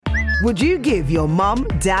Would you give your mum,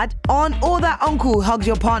 dad, aunt or that uncle who hugs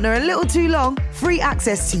your partner a little too long free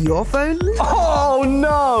access to your phone? Oh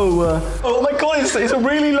no! Oh my god, it's a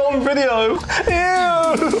really long video.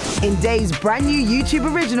 Ew! In Dave's brand new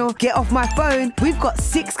YouTube original, Get Off My Phone, we've got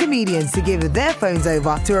 6 comedians to give their phones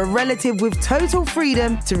over to a relative with total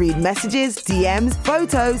freedom to read messages, DMs,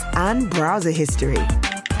 photos and browser history.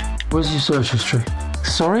 Where's your search history?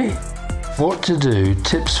 Sorry? What to do,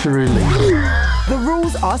 tips for relief. The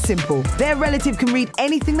rules are simple. Their relative can read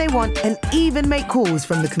anything they want and even make calls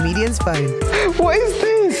from the comedian's phone. What is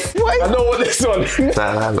this? I know what this one is.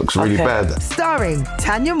 That looks really bad. Starring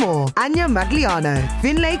Tanya Moore, Anya Magliano,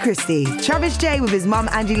 Finlay Christie, Travis J with his mum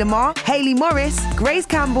Angie Lamar, Hayley Morris, Grace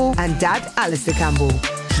Campbell and dad Alistair Campbell.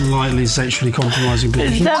 Slightly sexually compromising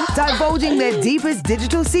people. Divulging their deepest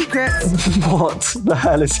digital secrets. What the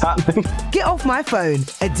hell is happening? Get Off My Phone,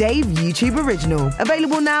 a Dave YouTube original.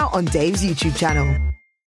 Available now on Dave's YouTube channel.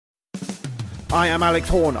 I am Alex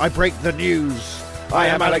Horne, I break the news. I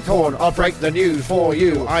am Alex Horne, I'll break the news for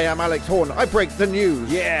you. I am Alex Horne, I break the news.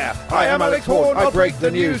 Yeah. I am Alex Horne, I break the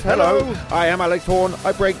news. Hello. I am Alex Horne,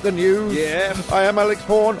 I break the news. Yeah. I am Alex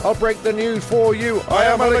Horne, I'll break the news for you. I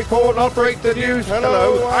am Alex Horne, I'll break the news.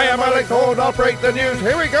 Hello. I am Alex Horne, I'll break the news.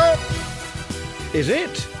 Here we go. Is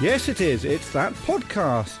it? Yes, it is. It's that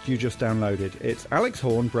podcast you just downloaded. It's Alex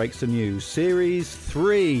Horne Breaks the News, Series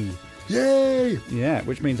 3. Yay! Yeah,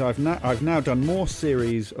 which means I've now done more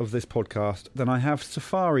series of this podcast than I have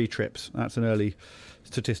safari trips. That's an early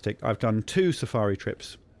statistic. I've done 2 safari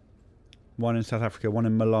trips, one in South Africa, one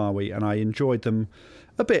in Malawi, and I enjoyed them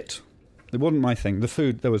a bit. It wasn't my thing. The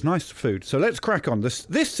food, there was nice food. So let's crack on.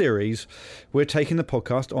 This series, we're taking the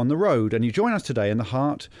podcast on the road, and you join us today in the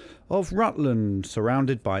heart of Rutland,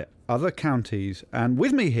 surrounded by other counties. And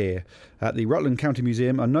with me here at the Rutland County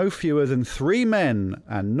Museum are no fewer than 3 men,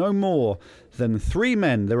 and no more than 3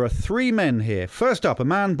 men. There are 3 men here. First up, a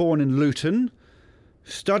man born in Luton,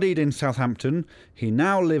 studied in Southampton. He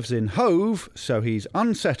now lives in Hove, so he's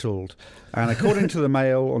unsettled. And according to the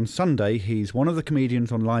Mail on Sunday, he's one of the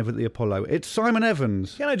comedians on Live at the Apollo. It's Simon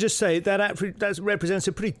Evans. Can I just say that represents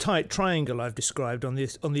a pretty tight triangle I've described on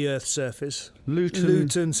the Earth's surface.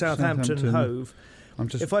 Luton, Southampton, Hove.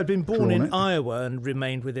 If I'd been born in Iowa and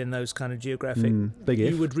remained within those kind of geographic,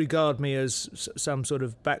 you would regard me as some sort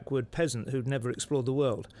of backward peasant who'd never explored the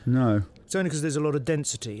world. No. It's only because there's a lot of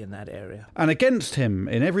density in that area. And against him,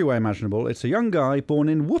 in every way imaginable, it's a young guy born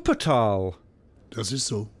in Wuppertal. Das ist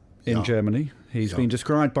so. In Germany. He's been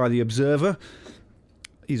described by The Observer.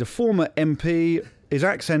 He's a former MP. His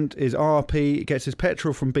accent is RP. He gets his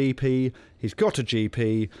petrol from BP. He's got a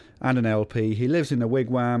GP and an LP. He lives in a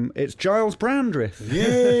wigwam. It's Giles Brandreth.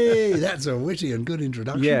 Yay! That's a witty and good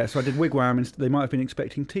introduction. Yeah, so I did wigwam. They might have been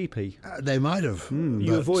expecting TP. They might have.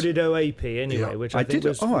 You avoided OAP anyway, which I think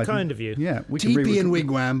was kind of you. Yeah, TP and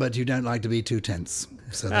wigwam, but you don't like to be too tense.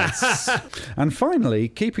 So that's... And finally,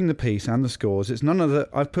 keeping the peace and the scores, it's none other.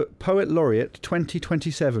 I've put Poet Laureate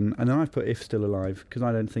 2027, and then I've put If Still Alive, because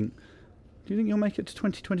I don't think... Do you think you'll make it to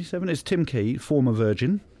 2027? It's Tim Key, former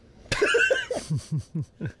virgin.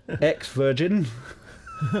 Ex-virgin.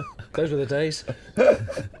 Those were the days.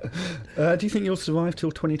 Do you think you'll survive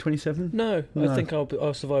till 2027? No, I think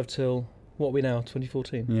I'll survive till, what are we now,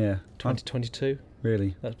 2014? Yeah. 2022.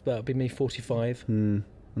 Really? That'll be me 45. And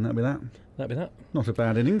that'll be that? That'll be that. Not a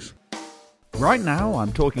bad innings. Right now,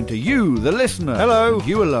 I'm talking to you, the listener. Hello.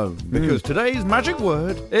 You alone. Because today's magic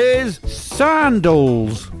word is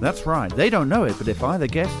sandals. That's right. They don't know it, but if either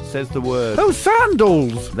guest says the word, oh,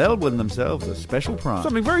 sandals, they'll win themselves a special prize.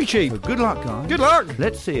 Something very cheap. So good luck, guys. Good luck.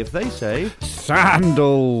 Let's see if they say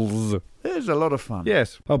sandals. There's a lot of fun.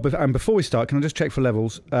 Yes. Oh, and before we start, can I just check for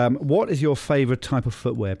levels? What is your favourite type of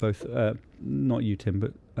footwear? Both, not you, Tim,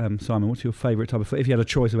 but Simon, what's your favourite type of footwear? If you had a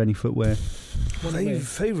choice of any footwear.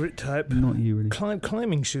 Favourite type? Not you, really.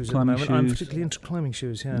 Climbing shoes at the moment. I'm particularly into climbing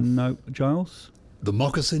shoes, yeah. No. Giles? The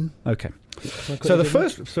moccasin. Okay. So the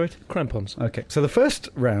first... Sorry? Crampons. Okay. So the first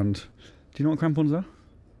round... Do you know what crampons are?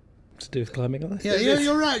 To do with climbing, are they? Yeah,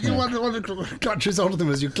 you're right. You want to clutches onto them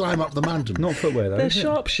as you climb up the mountain. Not footwear, though. They're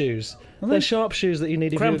sharp shoes. They're sharp shoes that you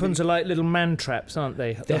need. Crampons are like little man traps, aren't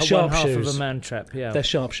they? They're sharp shoes. Half of a man trap, yeah. They're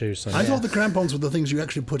sharp shoes. I thought the crampons were the things you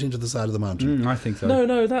actually put into the side of the mountain. I think so.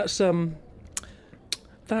 No, that's then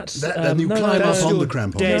you climb up on the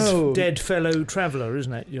crampons. Dead fellow traveller,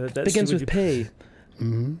 isn't it? That begins with P.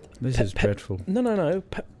 Mm-hmm. This is dreadful. No.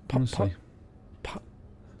 Honestly.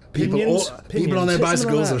 People on their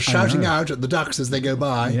bicycles are shouting out at the ducks as they go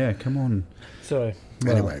by. Yeah, come on. Sorry.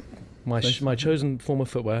 Anyway. My chosen form of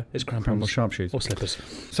footwear is crampons. Or sharp shoes. Or slippers.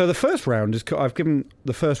 So the first round is... I've given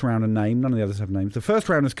the first round a name. None of the others have names. The first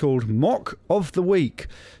round is called Mock of the Week.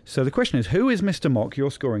 So the question is, who is Mr. Mock?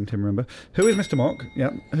 You're scoring, Tim, remember. Who is Mr. Mock? Yeah.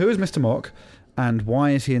 Who is Mr. Mock? And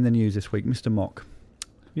why is he in the news this week? Mr. Mock.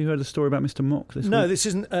 Have you heard the story about Mr. Mock this week? No, this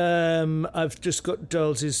isn't. I've just got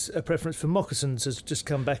Giles' preference for moccasins has just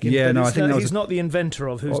come back in. Yeah, no, I think he's not the inventor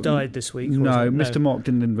of who's died this week. No, Mr. Mock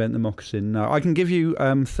didn't invent the moccasin. No, I can give you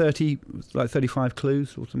 35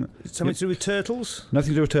 clues or something. Something to do with turtles?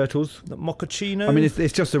 Nothing to do with turtles. The mochaccino? I mean,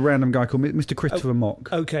 it's just a random guy called Mr. Christopher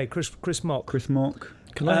Mock. Okay, Chris Mock. Chris Mock.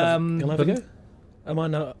 Can I have a go? Am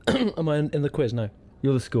I in the quiz? No.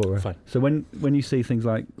 You're the scorer. Fine. So when you see things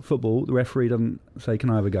like football, the referee doesn't say, "Can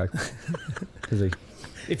I have a go?" Does he?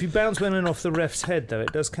 If you bounce one in off the ref's head, though,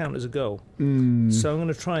 it does count as a goal. So I'm going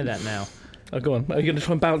to try that now. Oh, go on. Are you going to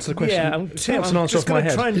try and bounce the question? Yeah, I'm just going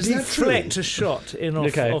to try and deflect a shot in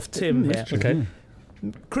off Tim here. Okay.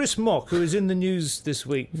 Chris Mock, who is in the news this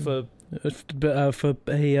week for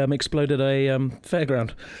he exploded a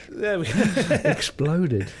fairground. There we go.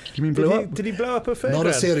 Exploded? Do you mean blew up? Did he blow up a fairground? Not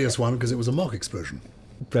a serious one, because it was a mock explosion.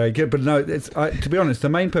 Very good, but no. It's to be honest, the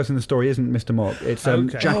main person in the story isn't Mr. Mock. It's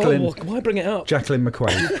Jacqueline. Oh, why bring it up? Jacqueline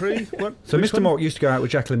McQuaid. So Mr. Mock used to go out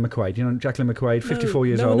with Jacqueline McQuaid. You know Jacqueline McQuaid, 54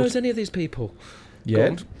 years old. No one knows any of these people.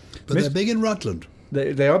 Yeah, but they're big in Rutland.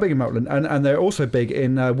 They are big in Rutland, and they're also big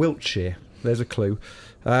in Wiltshire. There's a clue.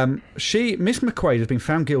 Miss McQuaid has been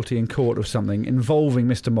found guilty in court of something involving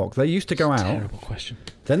Mr. Mock. They used to go out. Terrible question.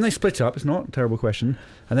 Then they split up. It's not a terrible question.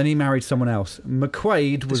 And then he married someone else.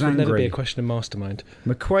 McQuaid was angry. This would never be a question in Mastermind.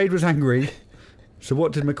 McQuaid was angry. So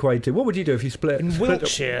what did McQuaid do? What would you do if you split? In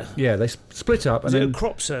Wiltshire? Yeah, they split up. Is it a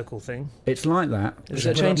crop circle thing? It's like that. Is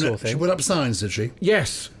it a chainsaw thing? She put up signs, did she?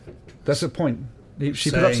 Yes. That's the point.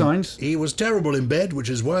 She put up signs. He was terrible in bed, which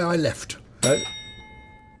is why I left.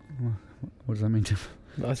 What does that mean, Tim?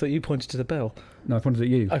 I thought you pointed to the bell. No, I pointed at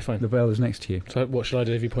you. Oh, fine. The bell is next to you. So what should I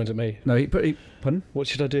do if you point at me? No, pardon? What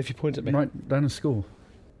should I do if you point at me? Write down a score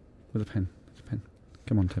with a pen.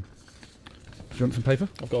 Come on, Tim. Do you want some paper?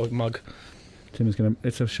 I've got a mug. Tim is going to...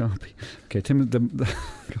 It's a Sharpie. Okay, Tim...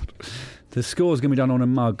 The score is going to be done on a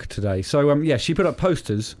mug today. So, she put up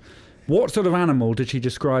posters. What sort of animal did she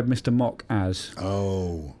describe Mr. Mock as?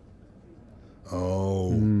 Oh.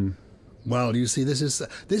 Well, you see, this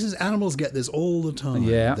is animals get this all the time.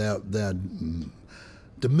 Yeah. They're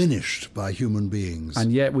diminished by human beings.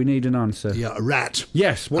 And yet we need an answer. Yeah, a rat.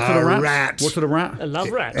 Yes. What sort of rat? Rat. What sort of rat? A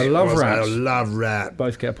love rat. A love rat. A love rat.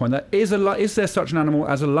 Both get a point. Is there such an animal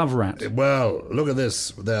as a love rat? Well, look at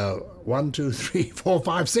this. There are 1, 2, 3, 4,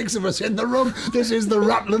 5, 6 of us in the room. This is the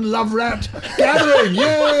Rutland Love Rat gathering.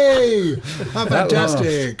 Yay! How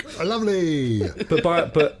fantastic! Lovely.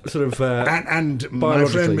 But sort of. And my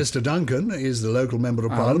friend Mr. Duncan is the local member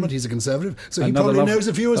of Parliament. He's a Conservative, so he probably knows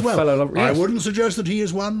a few as well. Yes. I wouldn't suggest that he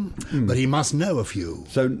is one, but he must know a few.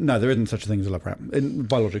 So no, there isn't such a thing as a love rat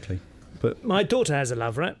biologically. But my daughter has a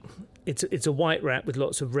love rat. It's a white rat with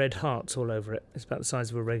lots of red hearts all over it. It's about the size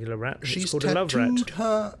of a regular rat. She's called a love rat.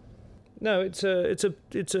 Her. No, it's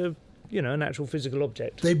a an actual physical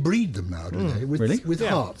object. They breed them now, do they? With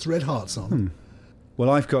hearts, red hearts on them.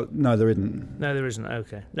 Well, I've got... No, there isn't. No, there isn't.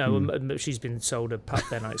 Okay. No, she's been sold a pup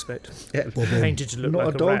then, I expect. Painted to look not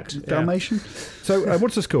like a dog, rat. Dalmatian. So,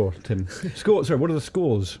 what's the score, Tim? What are the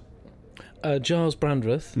scores? Giles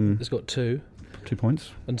Brandreth has got 2. 2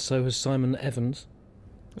 points. And so has Simon Evans.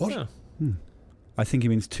 What? Oh. I think he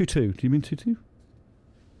means 2-2. Do you mean 2-2?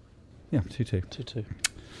 Yeah, 2-2. 2-2.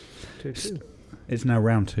 2-2. It's now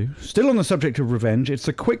round 2. Still on the subject of revenge, it's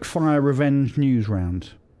a quick-fire revenge news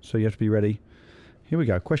round. So you have to be ready. Here we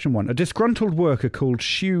go. Question 1. A disgruntled worker called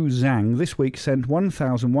Xu Zhang this week sent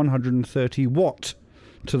 1,130 watt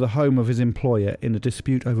to the home of his employer in a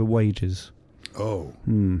dispute over wages. Oh.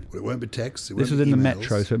 Well, it won't be text. This was in the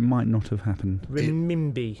metro, so it might not have happened.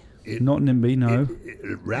 Renminbi. Not NIMBY, no.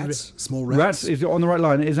 Rats? Small rats? Rats is on the right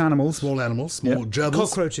line. It is animals. Small animals. Small gerbils.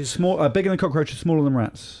 Cockroaches. Bigger than cockroaches, smaller than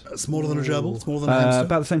rats. Smaller than a gerbil? Smaller than a hamster?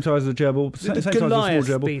 About the same size as a gerbil. Same size as a small Goliath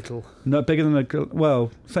gerbil. beetle. No, bigger than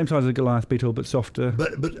same size as a Goliath beetle, but softer.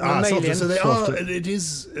 But softer. So they Softer. are. It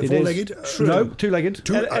is four-legged. No,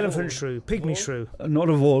 two-legged. Elephant shrew. Pygmy shrew. Not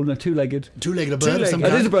a vole. No, two-legged. Two-legged. A bird of some It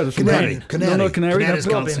kind. is a bird of some Canary. kind. Canary. No, not a canary. Canaries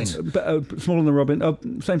No, can't sing. smaller than a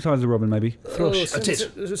robin. Same size as a robin, maybe. Thrush. A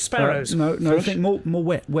tit. Sparrows. No. I think more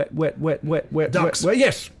wet. Ducks. Well,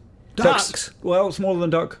 yes. Ducks. Well, smaller than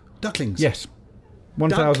duck. Ducklings. Yes.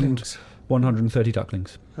 1,130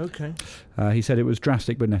 ducklings. Okay. He said it was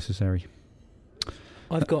drastic but necessary.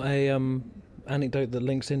 I've got a anecdote that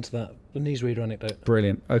links into that, the newsreader anecdote.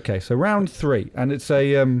 Brilliant. Okay, so round 3, and it's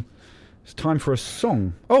it's time for a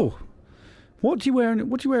song. Oh, What do you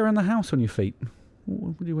wear around the house on your feet?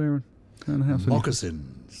 What do you wear around the house?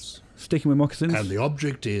 Moccasins. Sticking with moccasins. And the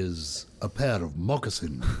object is a pair of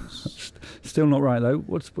moccasins. Still not right though.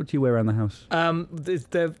 What do you wear around the house?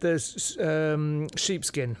 There's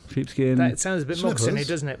sheepskin. Sheepskin. That sounds a bit Slippers? moccasiny,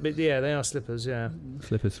 doesn't it? But yeah, they are slippers. Yeah.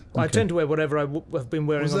 Slippers. I Okay. tend to wear whatever I've been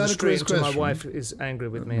wearing Was on the that a street quiz until my question? wife is angry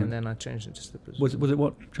with me, and then I change it to slippers. Was it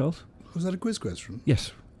what, Charles? Was that a quiz question?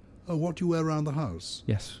 Yes. Oh, what do you wear around the house?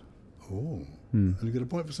 Yes. Oh. And you get a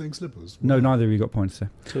point for saying slippers? No, neither of you got points there.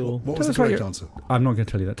 Cool. What Tell was us the about correct your- answer? I'm not going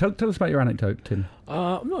to tell you that. Tell us about your anecdote, Tim.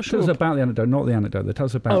 I'm not Tell sure. us about the anecdote, not the anecdote. Tell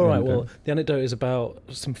us about Oh, the right. anecdote. Well, the anecdote is about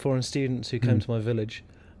some foreign students who came to my village.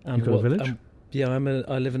 And You've got a village? Yeah,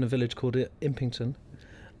 I live in a village called Impington.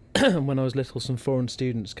 When I was little, some foreign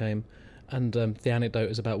students came, and the anecdote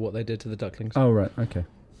is about what they did to the ducklings. Oh, right. Okay.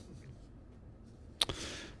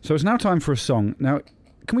 So it's now time for a song. Now,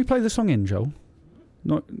 can we play the song in, Joel?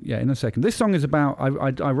 Not in a second. This song is about.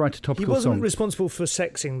 I write a He topical wasn't song. responsible for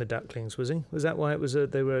sexing the ducklings, was he? Was that why it was?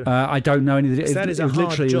 They were I don't know any. That is it a was hard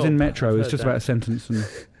literally. It was in job. Metro. I've It was heard just that. about a sentence. And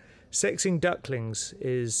sexing ducklings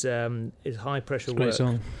is high pressure Great work.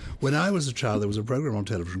 song. When I was a child, there was a program on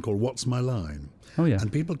television called What's My Line? oh yeah.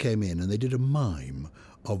 And people came in and they did a mime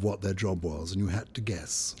of what their job was, and you had to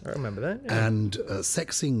guess. I remember that. Yeah. And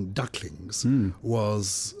sexing ducklings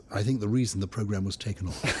was, I think, the reason the program was taken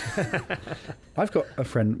off. I've got a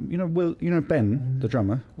friend. You know, Will. You know Ben, the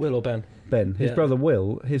drummer. Will or Ben? Ben. His Yeah. brother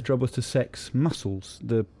Will. His job was to sex mussels.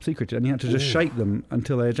 The secret, and he had to just shake them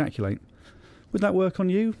until they ejaculate. Would that work on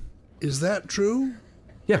you? Is that true?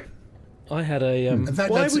 Yeah. I had a. In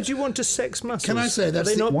fact, Why that's- would you want to sex mussels? Can I say Are that's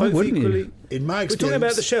they the- not Why both wouldn't you? equally? In my We're experience... talking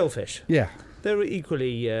about the shellfish. Yeah. They're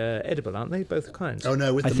equally edible, aren't they? Both kinds. Oh,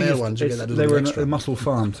 no, with I the think male it's- ones, you get it's- that they little were extra. a mussel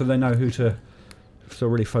farm, so they know who to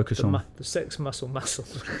really focus on. The sex muscle.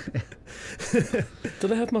 Do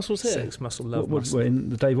they have mussels here? Sex muscle, love What muscle. were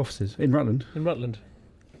in the Dave offices in Rutland? In Rutland?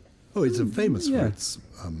 Oh, it's famous Yeah. for its...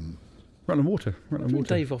 Rutland Water. Rutland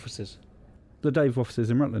Water. Dave offices. The Dave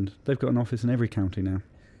offices in Rutland. They've got an office in every county now.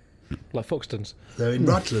 Like Foxtons. though in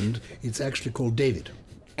Rutland, it's actually called David.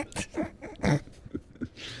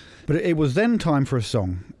 But it was then time for a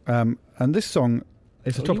song, and this song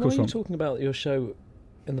is a topical Why are song. you talking about your show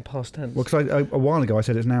in the past tense? Well, because a while ago I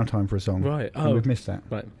said it's now time for a song. Right. And Oh. we've missed that.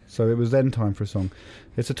 Right. So it was then time for a song.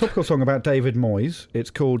 It's a topical song about David Moyes. It's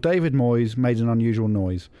called David Moyes Made an Unusual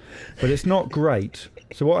Noise. But it's not great.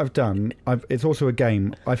 So what I've done, it's also a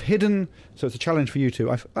game. I've hidden, so it's a challenge for you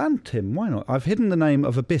two. And Tim, why not? I've hidden the name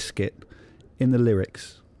of a biscuit in the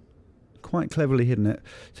lyrics. Quite cleverly hidden it.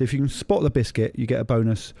 So if you can spot the biscuit, you get a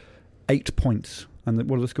bonus 8 points. And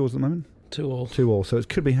what are the scores at the moment? 2-2. 2-2. So it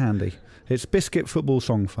could be handy. It's Biscuit Football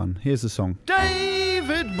Song Fun. Here's the song.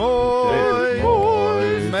 David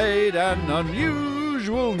Moyes made an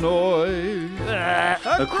unusual noise.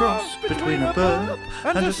 A cross between a burp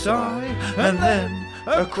and a sigh, and then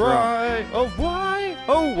a cry of why,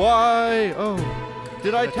 oh why, oh.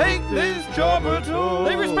 Did I take this job at all?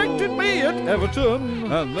 They respected me at Everton,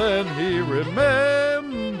 and then he remembered.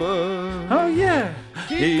 Oh, yeah.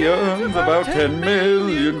 He earns about 10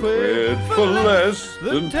 million quid for less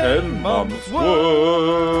than 10 months'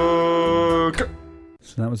 work.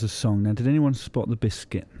 So that was a song. Now, did anyone spot the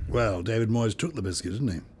biscuit? Well, David Moyes took the biscuit, didn't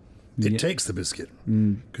he? It Yeah. takes the biscuit,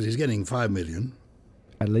 because he's getting 5 million.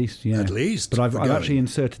 At least, yeah. At least, But I've for actually going.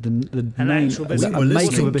 inserted the An name, actual a biscuit. Well, make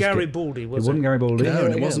listen, of a wasn't biscuit. Garibaldi, was It wasn't Garibaldi. No, and it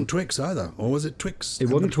again. wasn't Twix either. Or was it Twix? It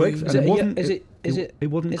wasn't Twix. Between- Is And it, it wasn't- is it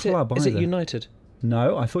wasn't is Club Is it either. United?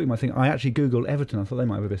 No, I thought you might think. I actually Googled Everton. I thought they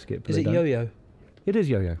might have a biscuit. But Is they it don't. Yo-Yo? It is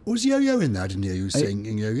Yo-Yo. Was Yo-Yo in there? I didn't hear you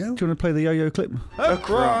singing Yo-Yo. Do you want to play the Yo-Yo clip? A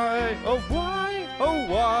cry of why, oh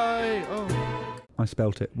why, oh. I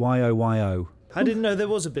spelt it. Y-O-Y-O. I didn't know there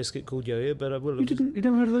was a biscuit called Yo-Yo, but I will have. You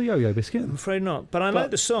never heard of the Yo-Yo biscuit? I'm afraid not. But I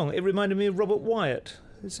like the song. It reminded me of Robert Wyatt.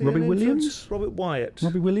 Is he Robbie an influence? Williams? Robert Wyatt.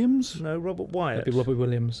 Robbie Williams No, Robert Wyatt. Maybe Robbie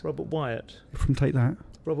Williams. Robert Wyatt. from Take That.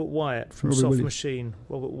 Robert Wyatt from Robbie Soft Williams. Machine.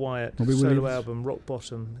 Robert Wyatt. Robbie solo Williams. album Rock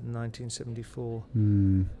Bottom in 1974.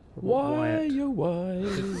 Hmm. Robert Why, Wyatt. yo, why?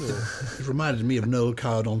 It reminded me of Noel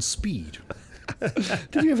Coward on Speed.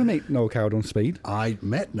 Did you ever meet Noel Coward on Speed? I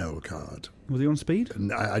met Noel Coward. Was he on Speed?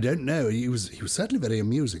 And I don't know. He was certainly very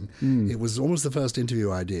amusing. It was almost the first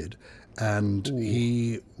interview I did, and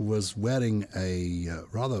he was wearing a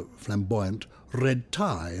rather flamboyant red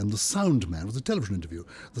tie. And the sound man was a television interview.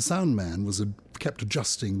 The sound man was kept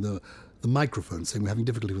adjusting the microphone, saying we're having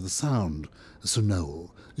difficulty with the sound. So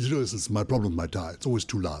Noel, he said, "This is my problem with my tie. It's always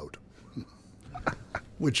too loud."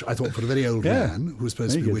 Which I thought, for a very old Yeah. man who was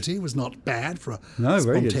supposed to Very be good. witty, was not bad for a No,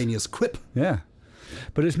 very good. spontaneous quip. Yeah.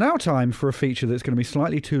 But it's now time for a feature that's going to be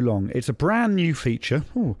slightly too long. It's a brand new feature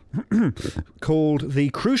called The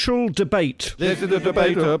Crucial Debate. This is a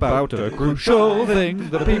debate about a crucial thing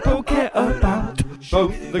that people care about.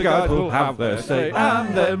 Both the guys will have their say,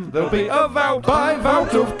 and then there'll be a vote. By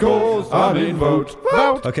vote, of course, I mean vote.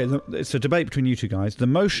 Vote! Okay, it's a debate between you two guys. The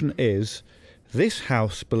motion is, this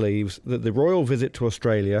house believes that the royal visit to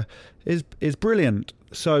Australia is brilliant.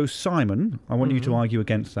 So, Simon, I want you to argue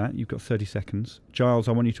against that. You've got 30 seconds. Giles,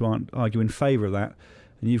 I want you to argue in favour of that.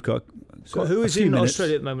 And you've got So who is in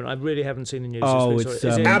Australia at the moment? I really haven't seen the news. Oh, it's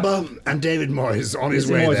ABBA and David Moyes on his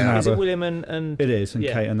way there. Is it William and it is, and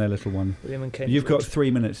Kate and their little one. William and Kate. You've got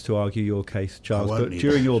 3 minutes to argue your case, Giles. But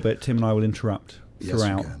during your bit, Tim and I will interrupt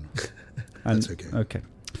throughout. Yes, you can. That's okay. Okay.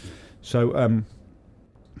 So,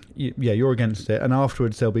 you're against it, and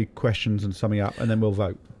afterwards there'll be questions and summing up, and then we'll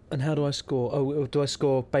vote. And how do I score? Oh, do I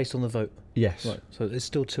score based on the vote? Yes. Right. So it's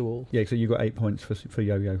still 2-2. Yeah. So you got 8 points for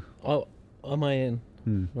Yo-Yo. Oh, am I in?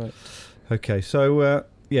 Right. Okay. So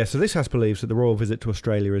so this house believes that the royal visit to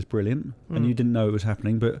Australia is brilliant, and you didn't know it was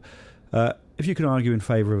happening, but. If you can argue in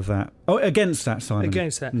favour of that. Oh, against that, Simon.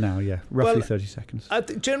 Against that. Now, roughly 30 seconds.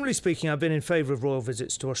 Generally speaking, I've been in favour of royal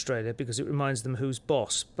visits to Australia because it reminds them who's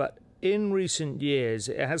boss. But in recent years,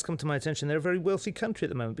 it has come to my attention they're a very wealthy country at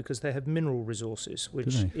the moment because they have mineral resources,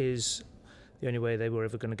 which is the only way they were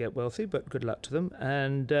ever going to get wealthy, but good luck to them.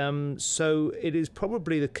 And so it is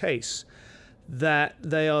probably the case that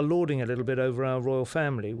they are lording a little bit over our royal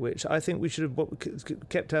family, which I think we should have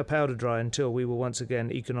kept our powder dry until we were once again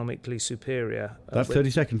economically superior. That's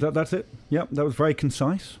 30 seconds. That's it. Yep, that was very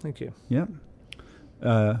concise. Thank you. Yep.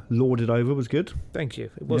 Lorded over was good. Thank you.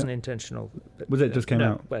 It wasn't intentional. Was it? Just came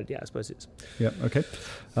out? Well, yeah, I suppose it's. Yep, okay.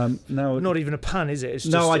 Now, not even a pun, is it? It's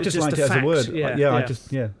just, no, I just liked it as a word.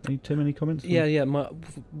 Yeah. Tim, any comments? Yeah,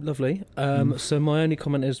 lovely. So my only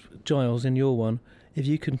comment is, Giles, in your one, if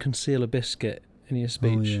you can conceal a biscuit in your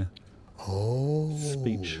speech.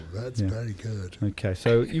 Speech. That's very good. Okay,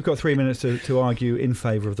 so you've got 3 minutes to argue in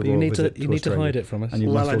favour of the royal visit to You need to hide it from us.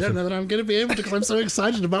 Well, I don't know that I'm going to be able to because I'm so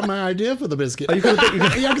excited about my idea for the biscuit. Yeah,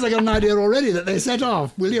 because I got an idea already that they set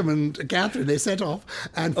off. William and Catherine, they set off.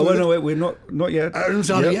 And we're not yet.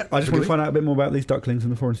 Yet. I just want to find out a bit more about these ducklings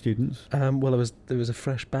and the foreign students. Well, there was a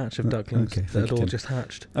fresh batch of ducklings that had all just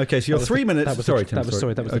hatched. Okay, so you're 3 minutes. Sorry, Tim. That was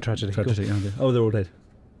the tragedy. Oh, they're all dead.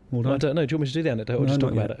 I don't know. Do you want me to do the anecdote or just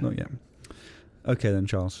talk about it? Not yet. Okay then,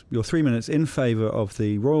 Charles. You're 3 minutes in favour of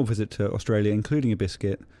the royal visit to Australia, including a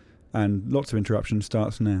biscuit, and lots of interruptions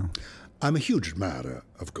starts now. I'm a huge admirer,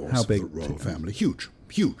 of course, How big? of the royal family. Huge.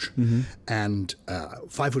 And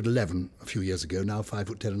 5'11" a few years ago, now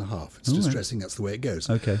 5'10.5". It's distressing, that's the way it goes.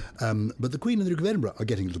 Okay. But the Queen and the Duke of Edinburgh are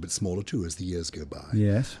getting a little bit smaller too as the years go by.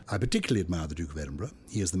 Yes. I particularly admire the Duke of Edinburgh.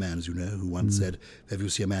 He is the man, as you know, who once said, if ever you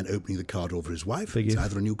see a man opening the car door for his wife, it's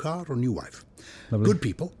either a new car or a new wife. Lovely. Good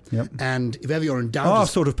people. Yep. And if ever you're in doubt... Our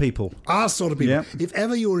sort of people. Yep. If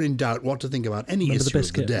ever you're in doubt what to think about any issue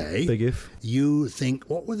of the day, Big if. you think,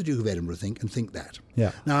 what would the Duke of Edinburgh think? And think that.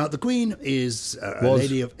 Yeah. Now, the Queen is a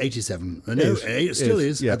lady of 87. Still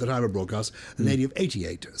is at the time of broadcast, a lady of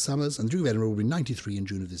 88 summers, and the Duke of Edinburgh will be 93 in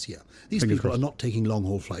June of this year. These people are not taking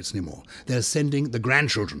long-haul flights anymore. They're sending the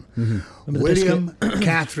grandchildren, William,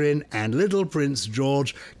 Catherine, and little Prince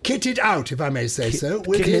George, kitted out, if I may say so,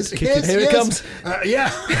 with his... Here it comes.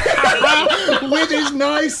 With his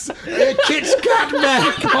nice Kit Kat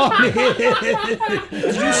bag on it.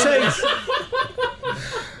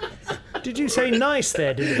 Did you say nice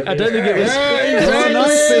there? I don't think it was.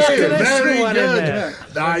 Nice biscuit. Very good.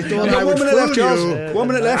 I thought I would fool you. 1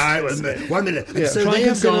 minute left. 1 minute. Yeah. So Try they and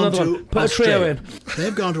have conceal gone another to one. Put a Australia. trio in. They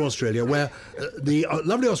have gone to Australia, where the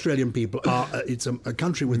lovely Australian people are. It's a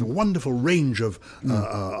country with a wonderful range of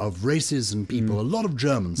races and people. A lot of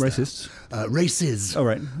Germans. Racists. Races. Oh,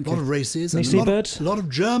 right. A lot of races. Any seabirds? A lot of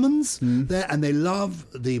Germans there, and they love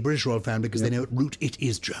the British royal family because they know at root it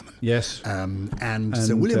is German. Yes. And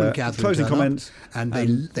so William and Catherine closing comments. and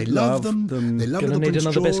they love them. They love Gonna little need Prince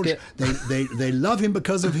another George. biscuit. They love him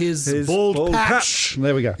because of his bald patch.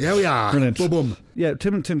 There we go. There we are. Brilliant. Boom, boom. Yeah,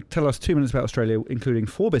 Tim, tell us 2 minutes about Australia, including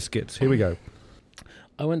 4 biscuits. Here we go.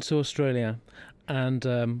 I went to Australia and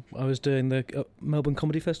I was doing the Melbourne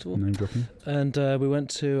Comedy Festival. Name dropping. And we went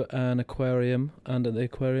to an aquarium, and at the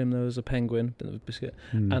aquarium there was a penguin, a biscuit.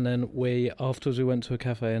 And then afterwards we went to a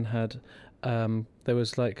cafe and had, there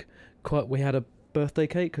was we had a birthday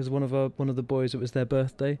cake because one of the boys, it was their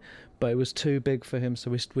birthday, but it was too big for him,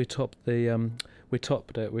 so we topped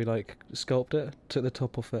it, we sculpted it, took the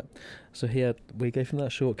top off it, so we gave him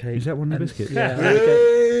that shortcake. Is that one of the biscuits? Yeah.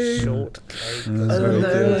 Shortcake. And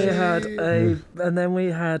then we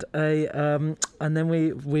had a, and then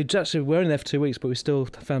we actually were only there for 2 weeks, but we still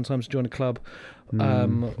found time to join a club. I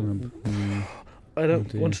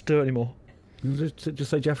don't want to do it anymore. Just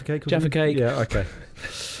say Jaffa Cake? Jaffa Cake. Yeah, okay.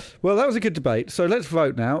 Well, that was a good debate. So let's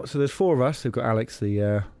vote now. So there's 4 of us. We've got Alex,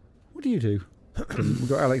 what do you do? We've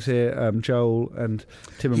got Alex here, Joel and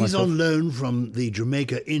Tim and myself. He's on loan from the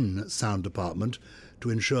Jamaica Inn sound department to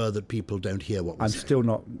ensure that people don't hear what we're saying. I'm still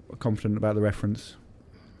not confident about the reference.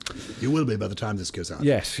 You will be by the time this goes out.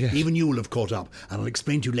 Yes. Even you will have caught up, and I'll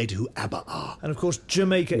explain to you later who ABBA are. And of course,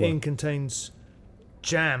 Jamaica Inn contains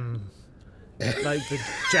jam. Like the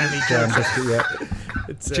jammy jam biscuit, yeah.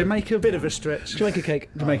 It's Jamaica, a bit of a stretch. Jamaica Cake.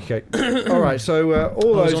 All right, so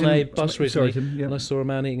all I was those on a bus recently, Tim, yeah. and I saw a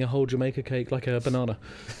man eating a whole Jamaica Cake like a banana.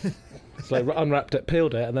 It's like unwrapped it,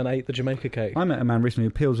 peeled it, and then ate the Jamaica Cake. I met a man recently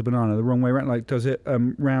who peels a banana the wrong way around, like does it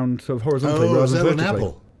round sort of horizontally rather than vertically. An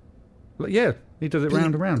apple? Yeah, he does it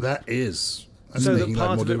round and round. That is. So that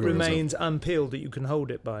part of it remains unpeeled that you can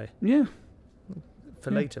hold it by. Yeah. For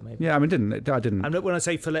later, maybe. Yeah, I didn't. I'm not, when I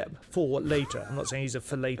say for later, I'm not saying he's a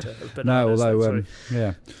fillater of bananas. No, although,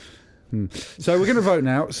 yeah. So we're going to vote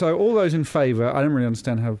now. So all those in favour, I don't really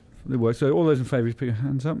understand how it works. So all those in favour, put your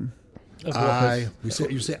hands up. Aye. You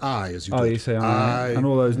say aye as you do. Oh, you say aye. And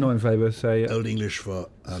all those not in favour say... Old English for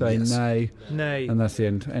say yes. nay. Nay. And that's the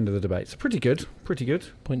end of the debate. So pretty good.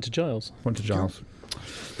 Point to Giles.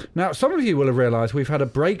 Now, some of you will have realised we've had a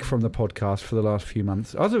break from the podcast for the last few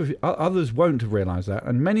months. Others won't have realised that,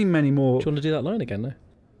 and many, many more... Do you want to do that line again, though?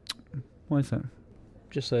 Why is that?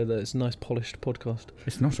 Just so that it's a nice, polished podcast.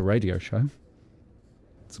 It's not a radio show.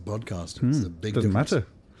 It's a podcast. It's a big Doesn't difference. matter.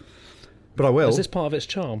 But I will. Is this part of its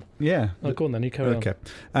charm? Yeah. Oh, go on then, you carry on. Okay.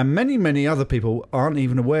 And many, many other people aren't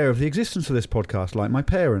even aware of the existence of this podcast, like my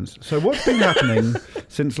parents. So what's been happening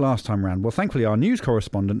since last time round? Well, thankfully, our news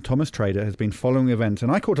correspondent, Thomas Trader, has been following events, and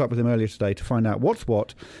I caught up with him earlier today to find out what's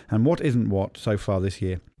what and what isn't what so far this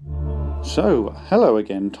year. So, hello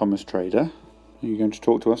again, Thomas Trader. Are you going to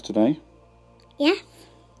talk to us today? Yeah.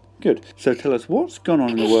 Good. So tell us what's gone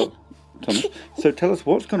on in the world... Thomas, so tell us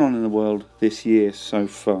what's gone on in the world this year so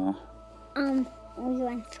far. We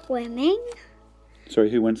went swimming.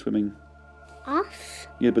 Sorry, who went swimming? Us.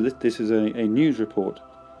 Yeah, but this is a news report.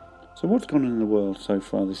 So what's gone on in the world so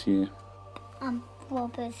far this year?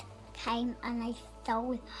 Robbers came and they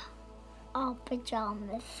stole our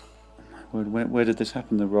pyjamas. Oh my word, where did this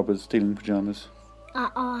happen, the robbers stealing pyjamas?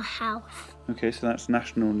 At our house. Okay, so that's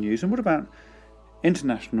national news. And what about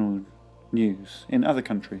international news in other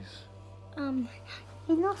countries? In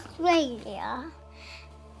Australia,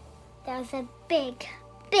 there's a big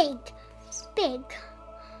city.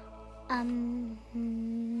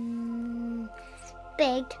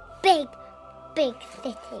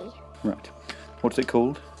 Right. What's it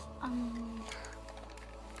called?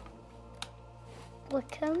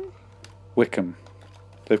 Wickham. Wickham.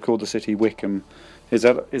 They've called the city Wickham. Is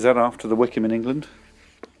that after the Wickham in England?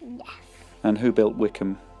 Yes. And who built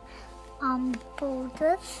Wickham?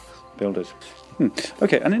 Builders.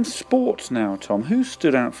 Okay, and in sports now, Tom, who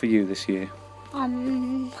stood out for you this year?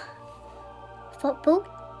 Football.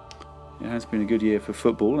 It has been a good year for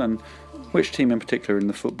football, and which team in particular in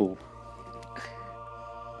the football?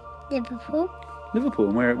 Liverpool. Liverpool,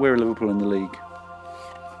 and where are Liverpool in the league?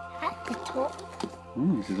 At the top.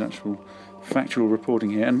 Oh, this is actual factual reporting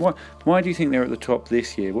here. And why do you think they're at the top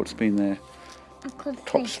this year? What's been their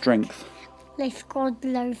top strength? They scored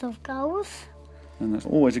loads of goals. And that's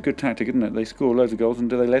always a good tactic, isn't it? They score loads of goals, and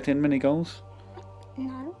do they let in many goals?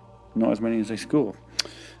 No. Not as many as they score.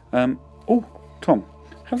 Tom,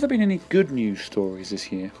 have there been any good news stories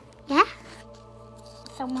this year? Yeah.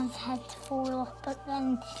 Someone's head fall off, but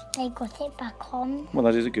then they got it back on. Well,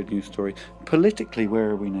 that is a good news story. Politically,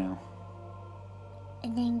 where are we now?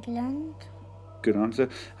 In England. Good answer.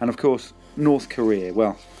 And of course, North Korea.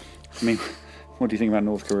 Well, I mean, what do you think about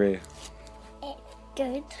North Korea? It's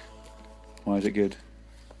good. Why is it good?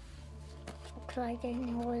 Because I don't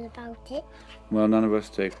know all about it. Well, none of us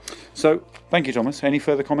do. So, thank you, Thomas. Any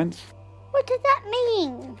further comments? What does that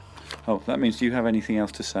mean? Oh, that means do you have anything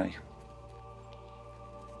else to say?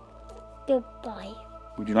 Goodbye.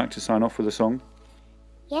 Would you like to sign off with a song?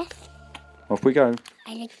 Yes. Off we go.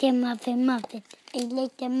 I like the muffin. I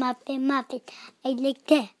like the muffin. I like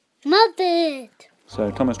the muffin. So,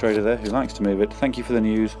 Thomas Trader there, who likes to move it. Thank you for the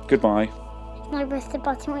news. Goodbye. Can I press the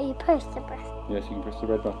button or you press the button? Yes, you can press the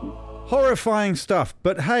red button. Horrifying stuff.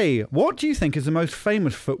 But hey, what do you think is the most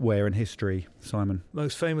famous footwear in history, Simon?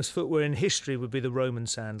 Most famous footwear in history would be the Roman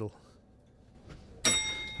sandal.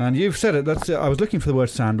 And you've said it. That's it. I was looking for the word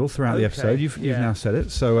sandal throughout the episode. You've now said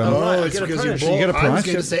it. So it's because you get a prize. I was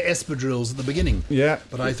going to say espadrilles at the beginning. Yeah,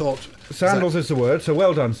 but I thought sandals is the word. So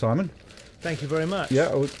well done, Simon. Thank you very much.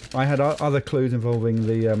 Yeah, I had other clues involving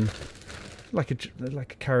the like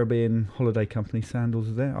a Caribbean holiday company. Sandals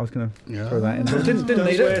is there. I was going to throw that in. Didn't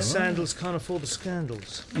need it. Wear sandals, can't afford the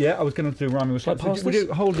scandals. Yeah, I was going to do rhyming with sandals. Would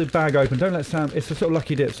you hold the bag open? Don't let sound. It's a sort of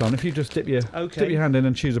lucky dip, Simon. If you just dip your hand in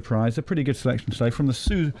and choose a prize, a pretty good selection today from the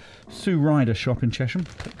Sue Ryder shop in Chesham.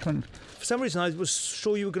 For some reason, I was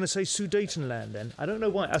sure you were going to say Sudetenland then. I don't know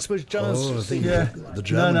why. I suppose John's the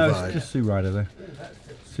German vibe. It's just Sue Ryder there.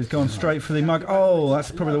 She's gone straight for the mug. Oh, that's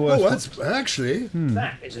probably the worst. Oh, that's actually.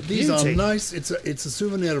 That is a beauty. These are nice. It's a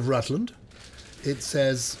souvenir of Rutland. It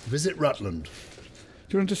says "Visit Rutland." Do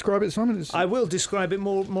you want to describe it, Simon? I will describe it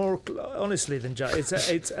more honestly than just.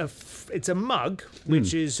 It's a mug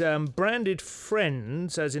which is branded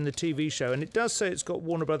Friends, as in the TV show, and it does say it's got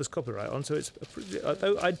Warner Brothers copyright on. So it's.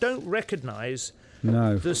 I don't recognise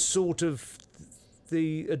the sort of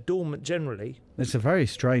the adornment generally. It's a very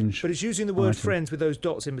strange. But it's using the word Friends with those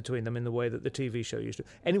dots in between them in the way that the TV show used to.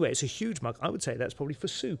 Anyway, it's a huge mug. I would say that's probably for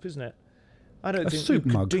soup, isn't it? I don't think you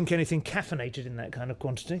could drink anything caffeinated in that kind of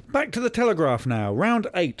quantity. Back to the Telegraph now. Round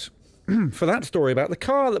 8. For that story about the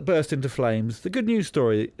car that burst into flames, the good news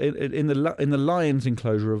story in the Lions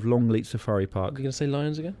enclosure of Longleat Safari Park. Are you going to say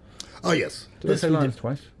lions again? Oh, yes. Did I say lions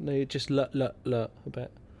twice? No, just a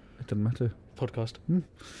bit. It doesn't matter. Podcast.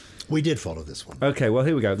 We did follow this one. Okay, well,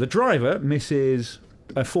 here we go. The driver, Mrs.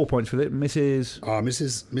 4 points for it,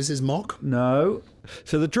 Mrs. Mock? No.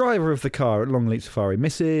 So the driver of the car at Longleat Safari,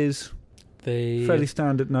 Mrs. The fairly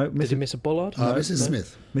standard. No, Did you miss a bollard? Mrs.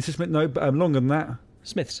 Smith. Mrs. Smith. No, but longer than that.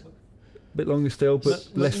 Smiths. A bit longer still, but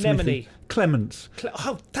less Smithy. Clements.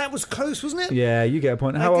 That was close, wasn't it? Yeah, you get a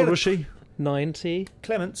point. How old was she? 90.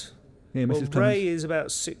 Clements. Yeah, Mrs. Well, Clements. Ray is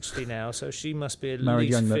about 60 now, so she must be at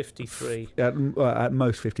least 53. At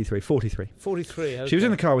most 53. 43. 43, okay. She was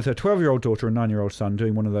in the car with her 12-year-old daughter and 9-year-old son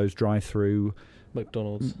doing one of those drive-through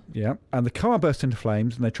McDonald's. Yeah, and the car burst into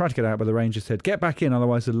flames and they tried to get out, but the ranger said, get back in,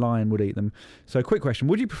 otherwise the lion would eat them. So quick question,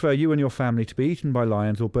 would you prefer you and your family to be eaten by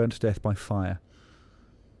lions or burnt to death by fire?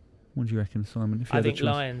 What do you reckon, Simon? I think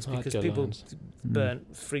lions, because people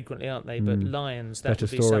burnt frequently, aren't they? But lions, that better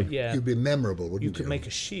would be story. You'd be memorable, wouldn't you? You could make a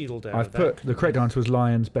shield out I've of put that. the correct answer was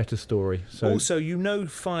lions, better story. So also,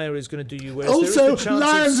 fire is going to do you well. Also,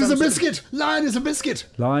 lions is a biscuit. Lion is a biscuit.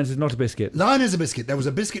 Lions is not a biscuit. Lion is a biscuit. There was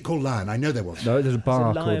a biscuit called Lion. I know there was. No, there's a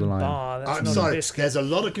bar called the Lion. Bar. I'm sorry. There's a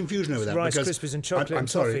lot of confusion over that. Rice Krispies and chocolate I'm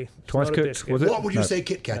sorry. Twice cooked, was it? What would you say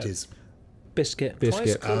Kit Kat is? Biscuit.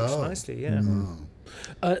 Twice cooked, nicely, yeah.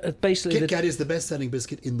 Basically, Kit Kat is the best-selling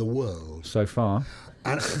biscuit in the world so far.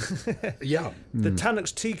 And, yeah. The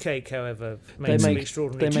Tunnock's tea cake, however, makes them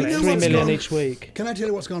extraordinary. They make 3 million each week. Can I tell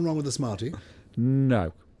you what's gone wrong with the Smartie?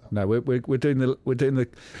 No, we're doing the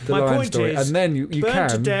My lion point story, is, and then you burn can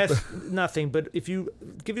to death, nothing. But if you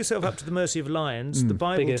give yourself up to the mercy of lions, the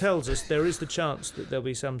Bible tells us there is the chance that there'll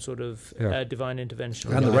be some sort of divine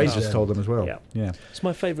intervention. And the Rangers told them as well. Yeah. It's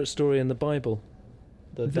my favourite story in the Bible.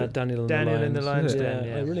 Daniel in the Lion's Den.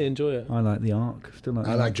 I really enjoy it. I like the Ark. Still like.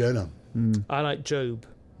 I like Jonah. I like Job.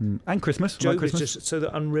 And Christmas. Job Christmas. is just so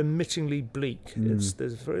unremittingly bleak. There's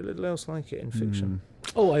very little else like it in fiction.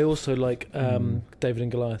 Oh, I also like David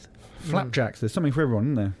and Goliath. Flapjacks. There's something for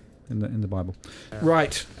everyone, isn't there, in the Bible?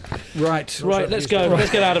 Right. Let's go.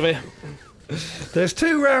 Let's get out of here. There's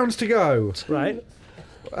 2 rounds to go. Right.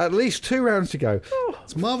 At least 2 rounds to go.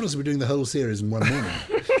 It's marvellous we're doing the whole series in one morning.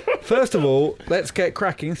 First of all, let's get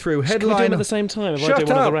cracking through headline. Can we do them at the same time? If Shut I do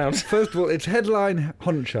one up. of the rounds. First of all, it's headline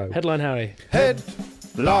honcho. Headline Harry.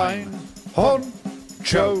 Headline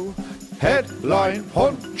honcho. Headline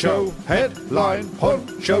honcho. Headline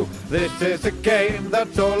honcho. This is a game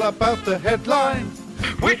that's all about the headlines.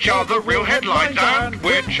 Which are the real headlines and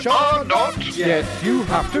which are not? Yes, you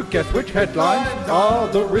have to guess which headlines are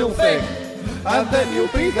the real thing. And then you'll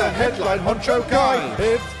be the headline honcho guy.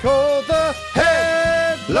 It's called the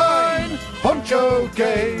Headline Honcho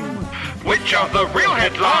Game. Which are the real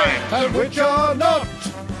headlines and which are not?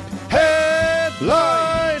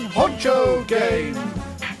 Headline Honcho Game.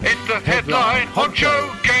 It's the Headline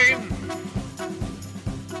Honcho Game.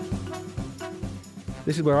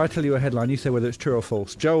 This is where I tell you a headline, you say whether it's true or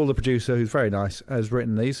false. Joel, the producer, who's very nice, has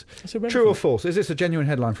written these. True or false? Is this a genuine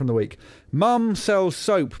headline from the week? Mum sells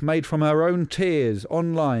soap made from her own tears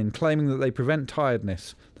online, claiming that they prevent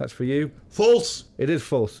tiredness. That's for you. False. It is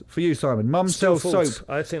false. For you, Simon. Mum sells soap.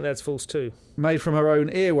 I think that's false too. Made from her own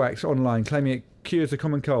earwax online, claiming it cures the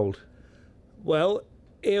common cold. Well,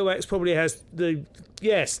 Earwax probably has the...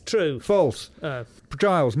 Yes, true. False.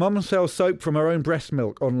 Giles, mum sells soap from her own breast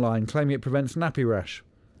milk online, claiming it prevents nappy rash.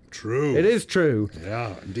 True. It is true.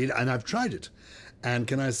 Yeah, indeed. And I've tried it. And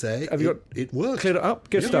can I say, it works. Cleared it up?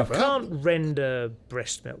 Good stuff. You can't render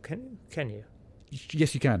breast milk, can you?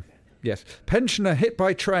 Yes, you can. Yes. Pensioner hit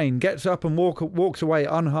by train, gets up and walks away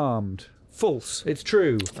unharmed. False. It's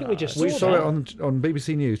true. I think we just saw it on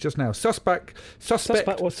BBC News just now. Suspect. Sorry.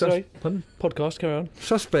 Podcast. Carry on.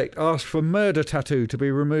 Suspect asked for murder tattoo to be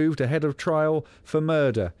removed ahead of trial for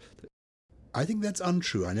murder. I think that's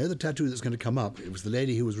untrue. I know the tattoo that's going to come up. It was the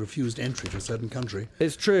lady who was refused entry to a certain country.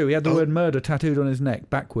 It's true. He had the word murder tattooed on his neck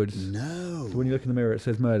backwards. No. So when you look in the mirror, it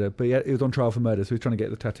says murder. But he was on trial for murder, so he was trying to get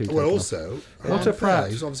the tattoo taken Well, off. also, Walter Pratt.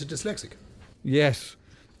 He's obviously dyslexic. Yes.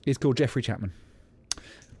 He's called Jeffrey Chapman.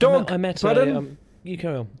 I met you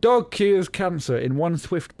carry on. Dog cures cancer in one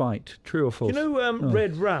swift bite. True or false? You know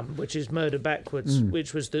Red Rum, which is murder backwards,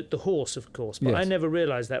 which was the horse, of course. But I never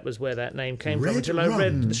realised that was where that name came from until I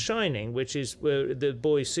read The Shining, which is where the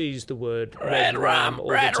boy sees the word Red Rum all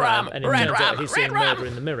the time, and it turns out he's seeing murder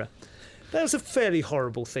in the mirror. That was a fairly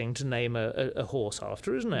horrible thing to name a horse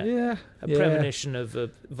after, isn't it? Yeah. A premonition of a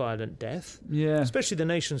violent death. Yeah. Especially the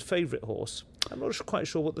nation's favourite horse. I'm not quite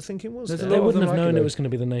sure what the thinking was. They wouldn't have known it was going to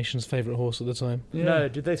be the nation's favourite horse at the time. Yeah. No,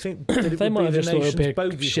 did they think that it they would might be have the just thought it would be a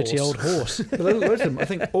nation's shitty old horse. Well, loads of them. I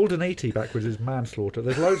think Aldenati backwards is manslaughter.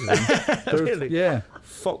 There's loads of them. Really? Yeah.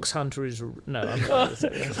 Fox Hunter is... No, I'm not going to say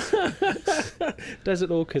that.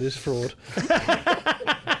 Desert Orchid is fraud.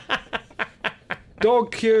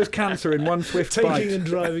 Dog cures cancer in one swift bite. Taking and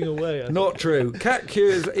driving away. Not true. Cat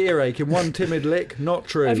cures earache in one timid lick. Not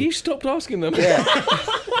true. Have you stopped asking them? Yeah.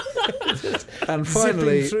 And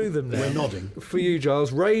finally, through them now. We're nodding. For you,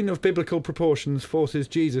 Giles, reign of biblical proportions forces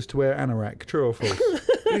Jesus to wear anorak. True or false?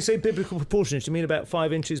 When you say biblical proportions, you mean about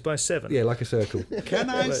 5 inches by 7? Yeah, like a circle.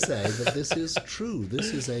 Can I say that this is true?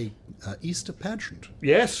 This is a Easter pageant.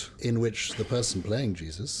 Yes. In which the person playing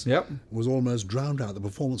Jesus was almost drowned out. The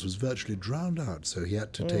performance was virtually drowned out, so he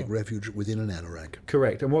had to take refuge within an anorak.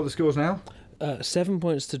 Correct. And what are the scores now? 7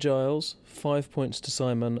 points to Giles, 5 points to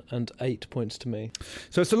Simon, and 8 points to me.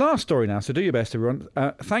 So it's the last story now, so do your best, everyone.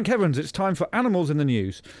 Thank heavens it's time for Animals in the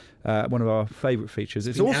News, one of our favourite features.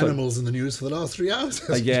 It's also animals in the news for the last 3 hours.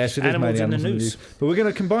 Yes, it is mainly Animals in the News. But we're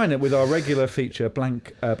going to combine it with our regular feature,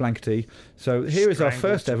 Blankety. So here is our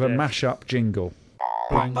first ever mashup jingle.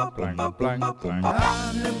 Blank, blank, blank, blank.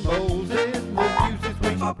 Animals in the news this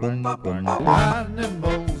week. Blank, blank,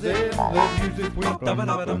 animals in the news this week.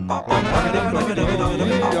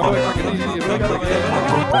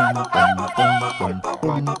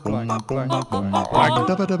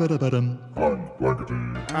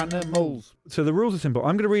 Animals. So the rules are simple.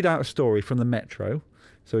 I'm going to read out a story from the Metro.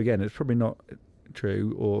 So again, it's probably not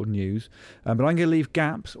true or news, but I'm going to leave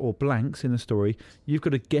gaps or blanks in the story. You've got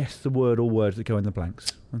to guess the word or words that go in the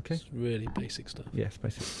blanks. Okay, it's really basic stuff. Yes,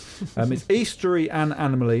 basic. It's Eastery and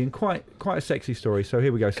animally, and quite a sexy story. So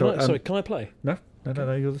here we go. So can I play? No,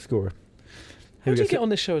 you're the scorer. How do you get on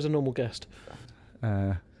this show as a normal guest?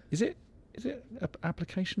 Is it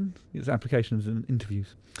application? It's applications and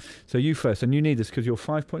interviews. So you first, and you need this because you're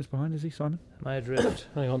 5 points behind, is he, Simon? My adrift.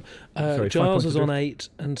 Hang on. Sorry, Giles is on 8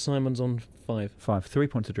 and Simon's on 5. 3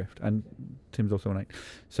 points adrift, and Tim's also on 8.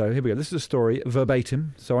 So here we go. This is a story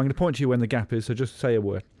verbatim. So I'm going to point to you when the gap is, so just say a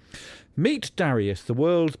word. Meet Darius, the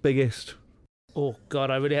world's biggest... Oh, God,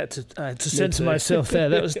 I really had to censor myself there.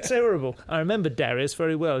 That was terrible. I remember Darius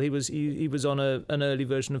very well. He was on an early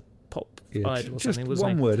version of Pop Idol or something, wasn't he? Just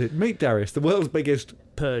one word. Meet Darius, the world's biggest...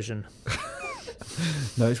 Persian.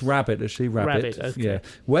 No, it's rabbit, actually. Rabbit. Okay. Yeah.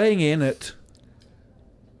 Weighing in at...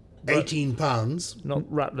 18 pounds. Not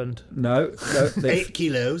Rutland. No. 8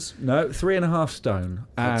 kilos. No, 3.5 stone.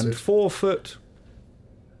 And 4 foot...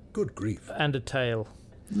 Good grief. And a tail.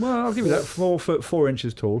 Well, I'll give you that. 4 foot 4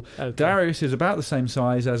 inches tall. Okay. Darius is about the same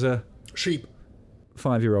size as a... sheep.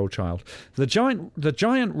 5-year-old child. The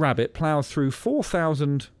giant rabbit ploughs through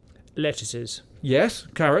 4,000... lettuces. Yes,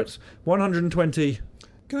 carrots. 120...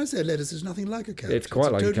 Can I say lettuce is nothing like a carrot? It's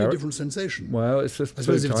quite like a carrot. It's a totally different sensation. Well, it's just I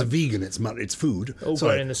suppose if it's a vegan, it's food. All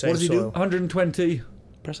grown in the same soil. What does he do? 120...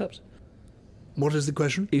 press-ups. What is the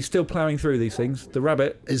question? He's still ploughing through these things. The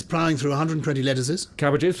rabbit... is ploughing through 120 lettuces.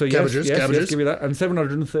 Cabbages, so yes, give you that. And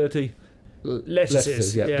 730...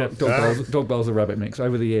 lettuces. Yeah. Dog bowls of rabbit mix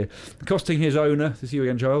over the year. Costing his owner, this is you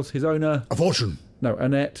again, Giles, his owner... a fortune. No,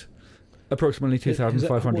 Annette... approximately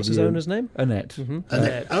 2,500. What's his owner's name? Annette. Mm-hmm.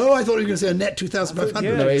 Annette. Oh, I thought you were going to say Annette 2,500.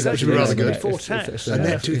 Yeah, no, it's actually rather good. Before tax.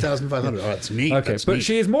 Annette 2,500. Oh, that's neat. Okay, that's but neat.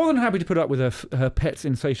 she is more than happy to put up with her pet's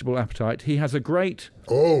insatiable appetite. He has a great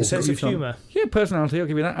sense of humour. Yeah, personality. I'll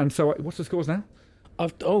give you that. And so, what's the scores now?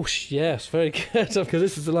 Yes, very good. Because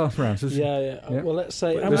this is the last round. So Yeah. Well, let's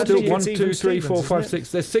say... There's still 1, 2, 3, 4, 5,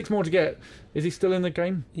 6. There's 6 more to get. Is he still in the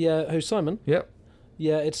game? Yeah, who's Simon? Yep.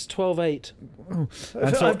 Yeah, it's 12-8. Oh.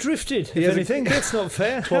 I've drifted, if anything. That's not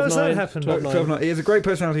fair. How has that happened? 12-9. He has a great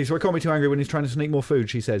personality, so I can't be too angry when he's trying to sneak more food,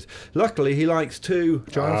 she says. Luckily, he likes to...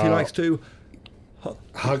 Giles, he likes to...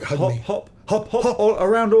 Hop all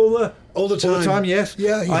around all the time. All the time, yes.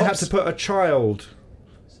 Yeah, I had to put a child...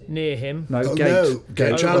 near him. No, gate.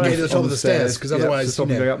 Child gate at the top of the stairs, because otherwise... to stop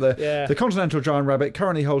him going up there. Yeah. The continental giant rabbit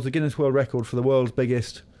currently holds the Guinness World Record for the world's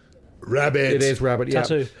biggest... Rabbit. It is rabbit, yeah.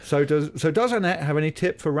 Tattoo. So does Annette have any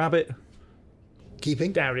tip for rabbit...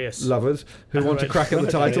 keeping Darius lovers who want to crack at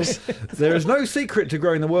the title? There is no secret to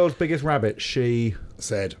growing the world's biggest rabbit, she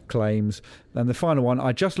claims. And the final one,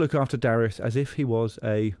 I just look after Darius as if he was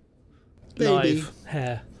a... baby. Live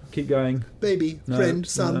hair. Keep going. Baby, friend,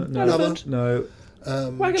 son, lover. No.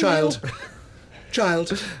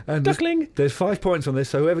 Child. And duckling. There's 5 points on this,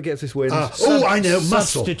 so whoever gets this wins. I know,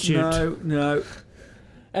 muscle. Substitute. No.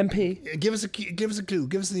 MP. Give us a clue.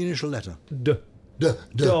 Give us the initial letter. D.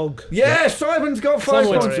 Dog. Yes, Simon's got 5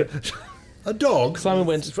 points. A dog? Simon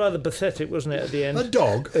wins. It's rather pathetic, wasn't it, at the end? A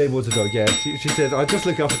dog? It was a dog, yeah. She says, I just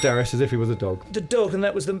look after Darius as if he was a dog. The dog, and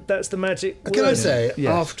that's the magic word. Can I say,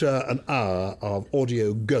 after an hour of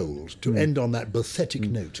audio gold, to end on that pathetic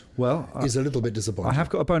note is a little bit disappointing. I have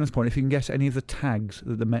got a bonus point if you can guess any of the tags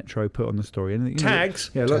that the Metro put on the story. Tags?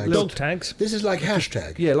 Yeah, dog tags. This is like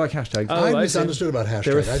hashtag. Yeah, like hashtags. I misunderstood about hashtag.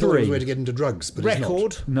 There are I thought it 3. was a way to get into drugs, but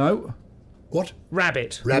Record. it's not. No. What?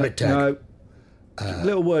 Rabbit. Rabbit tag. No.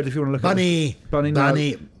 Little word if you want to look bunny. at it. Bunny.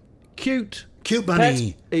 Bunny. Cute. Cute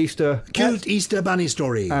bunny. Pet. Easter. Cute Easter bunny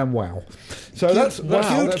story. And wow. So that's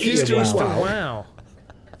cute Easter wow.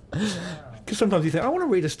 Because sometimes you think, I want to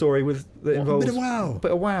read a story that involves... A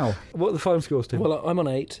bit of wow. What are the final scores, Tim? Well, I'm on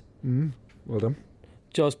 8. Well done.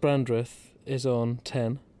 Giles Brandreth is on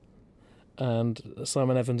 10. And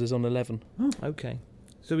Simon Evans is on 11. Oh, okay.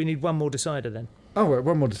 So we need one more decider then. Oh, well,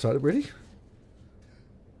 one more decider. Really?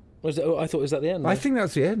 I thought, was that the end? I think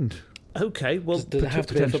that's the end. Okay, well... Does it have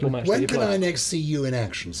to be a football match? When can I next see you in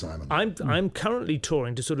action, Simon? I'm currently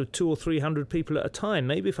touring to sort of 200 or 300 people at a time.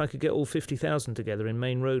 Maybe if I could get all 50,000 together in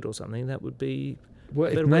Main Road or something, that would be...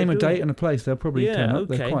 Well, name a date and a place, they'll probably turn up.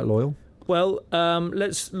 They're quite loyal. Well,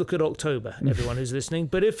 let's look at October, everyone who's listening.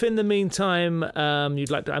 But if in the meantime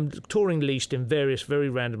you'd like to... I'm touring leashed in various very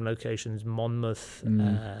random locations. Monmouth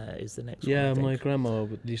is the next one, Yeah, my grandma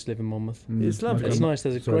used to live in Monmouth. It's lovely. It's nice.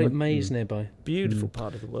 There's a great maze nearby. Beautiful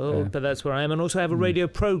part of the world, but that's where I am. And also I have a radio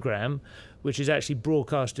programme which is actually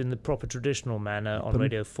broadcast in the proper traditional manner on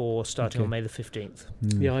Radio 4 starting on May the 15th.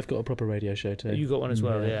 Yeah, I've got a proper radio show too. You got one as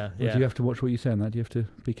well, yeah. Do you have to watch what you say on that? Do you have to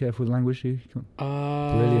be careful with language?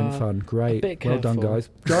 Brilliant fun. Great. Well done, guys.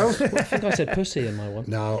 Giles? I think I said pussy in my one.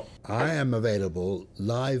 Now, I am available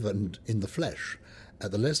live and in the flesh at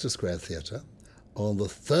the Leicester Square Theatre on the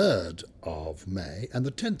 3rd of May and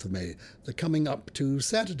the 10th of May. They're coming up to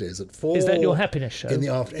Saturdays at 4. Is that your happiness show? In the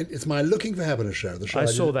afternoon. It's my Looking for Happiness show. The show I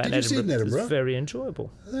saw that Did in you see it in Edinburgh? It was very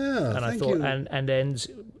enjoyable. Yeah, and thank I thought, you. And ends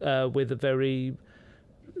with a very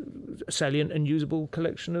salient and usable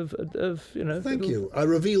collection of Thank you. I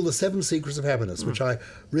reveal the 7 secrets of happiness, which I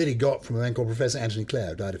really got from a man called Professor Anthony Clare,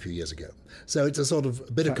 who died a few years ago. So it's a sort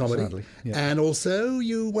of bit of comedy. Sadly, yeah. And also,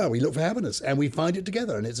 we look for happiness, and we find it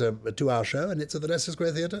together, and it's a 2-hour show, and it's at the Leicester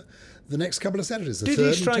Square Theatre the next couple of Saturdays. Did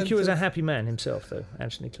he strike you as a happy man himself, though,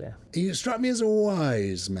 Anthony Clare? He struck me as a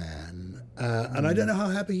wise man, and I don't know how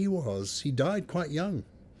happy he was. He died quite young,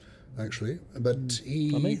 actually, but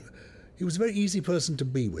he was a very easy person to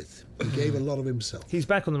be with. He gave a lot of himself. He's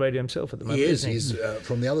back on the radio himself at the moment. He is. Isn't he? He's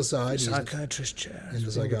from the other side. Psychiatrist chair. In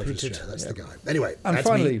the psychiatrist chair. That's the guy. Anyway, and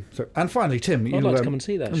finally, Tim, I'd like to come and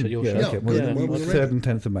see that. Your show. Okay. Well, 3rd and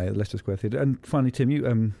 10th of May at Leicester Square Theatre. And finally, Tim,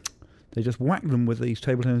 you they just whacked them with these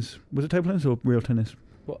table tennis. Was it table tennis or real tennis?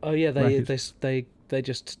 Well, they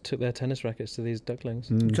just took their tennis rackets to these ducklings.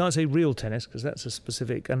 You can't say real tennis because that's a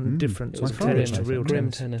specific and different sort of tennis to real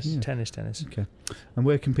grim tennis. tennis. Tennis. Okay. And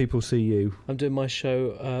where can people see you? I'm doing my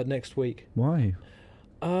show next week. Why?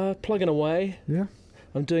 Plugging away. Yeah.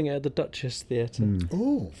 I'm doing it at the Duchess Theatre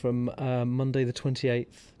from Monday the 28th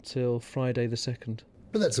till Friday the 2nd.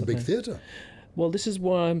 But that's a big theatre. Well, this is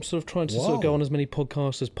why I'm sort of trying to sort of go on as many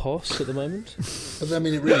podcasts as possible at the moment. But I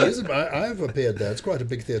mean, it really is. I've appeared there. It's quite a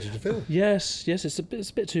big theatre to fill. Yes, it's a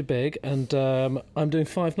bit too big, and I'm doing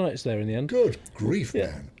 5 nights there in the end. Good grief,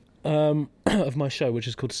 man. Of my show, which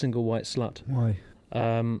is called Single White Slut. Why?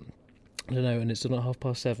 I don't know, and it's on at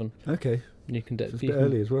 7:30. Okay. And you can it's a bit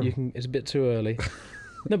early as well. It's a bit too early.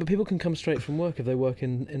 No, but people can come straight from work if they work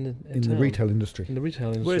in the retail industry. In the retail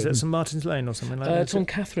industry. Where is that? St Martin's Lane or something like that? It's on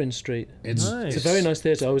Catherine Street. Nice. It's a very nice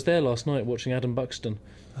theatre. I was there last night watching Adam Buxton.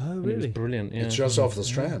 Oh, really? It was brilliant. Yeah. It's just off the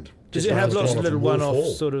Strand. Does it have lots of little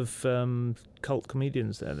one-off sort of cult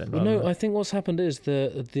comedians there then? Well, no, I think what's happened is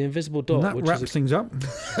the Invisible Dot. And that wraps things up.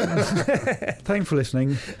 Thanks for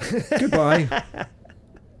listening. Goodbye.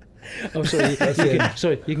 Oh, sorry.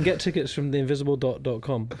 You can get tickets from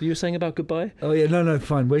theinvisibledot.com. You were saying about goodbye? Oh, yeah, no,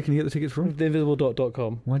 fine. Where can you get the tickets from?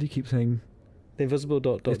 Theinvisibledot.com. Why do you keep saying...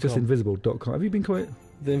 Theinvisibledot.com. It's just invisible.com. Have you been quiet?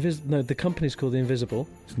 No, the company's called The Invisible.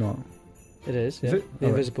 It's not. It is, yeah. The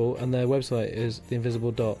Invisible, and their website is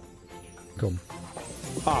theinvisibledot.com.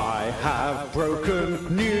 I have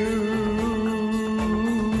broken news.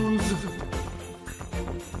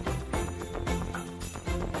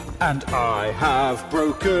 And I have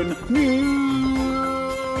broken news.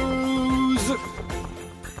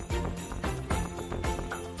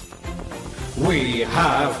 We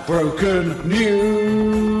have broken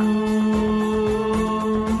news.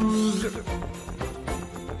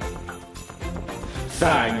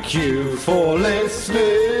 Thank you for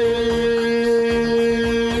listening.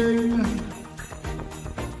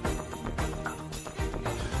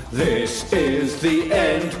 This is the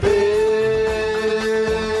end bit.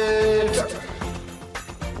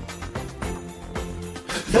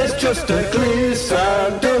 There's just a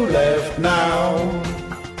glissando left now.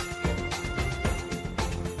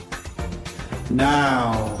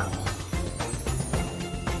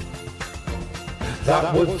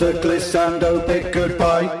 That was the glissando bit.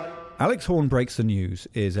 Goodbye. Alex Horne Breaks the News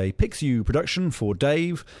is a Pixiu production for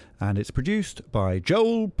Dave, and it's produced by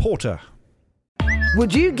Joel Porter.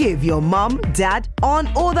 Would you give your mum, dad,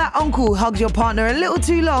 aunt, or that uncle who hugs your partner a little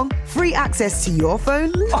too long free access to your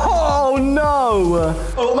phone? Oh no!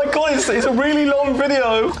 Oh my god, it's a really long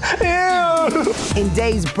video. Ew! In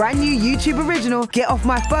Dave's brand new YouTube original, Get Off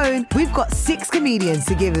My Phone, we've got 6 comedians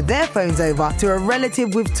to give their phones over to a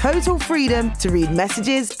relative with total freedom to read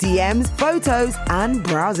messages, DMs, photos, and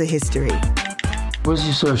browser history. Where's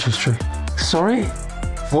your search history? Sorry?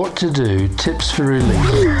 What to do, tips for relief.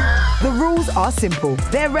 The rules are simple.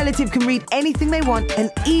 Their relative can read anything they want and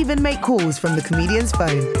even make calls from the comedian's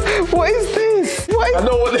phone. What is this? I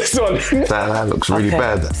know what this one is. That looks really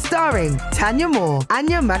bad. Starring Tanya Moore,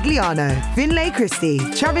 Anya Magliano, Finlay Christie,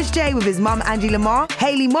 Travis J with his mum Angie Lamar,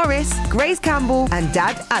 Hayley Morris, Grace Campbell, and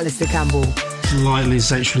dad Alistair Campbell. Slightly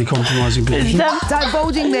sexually compromising people.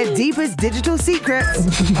 Divulging their deepest digital secrets.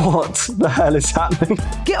 What the hell is happening?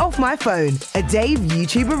 Get Off My Phone, a Dave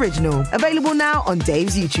YouTube original. Available now on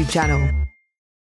Dave's YouTube channel.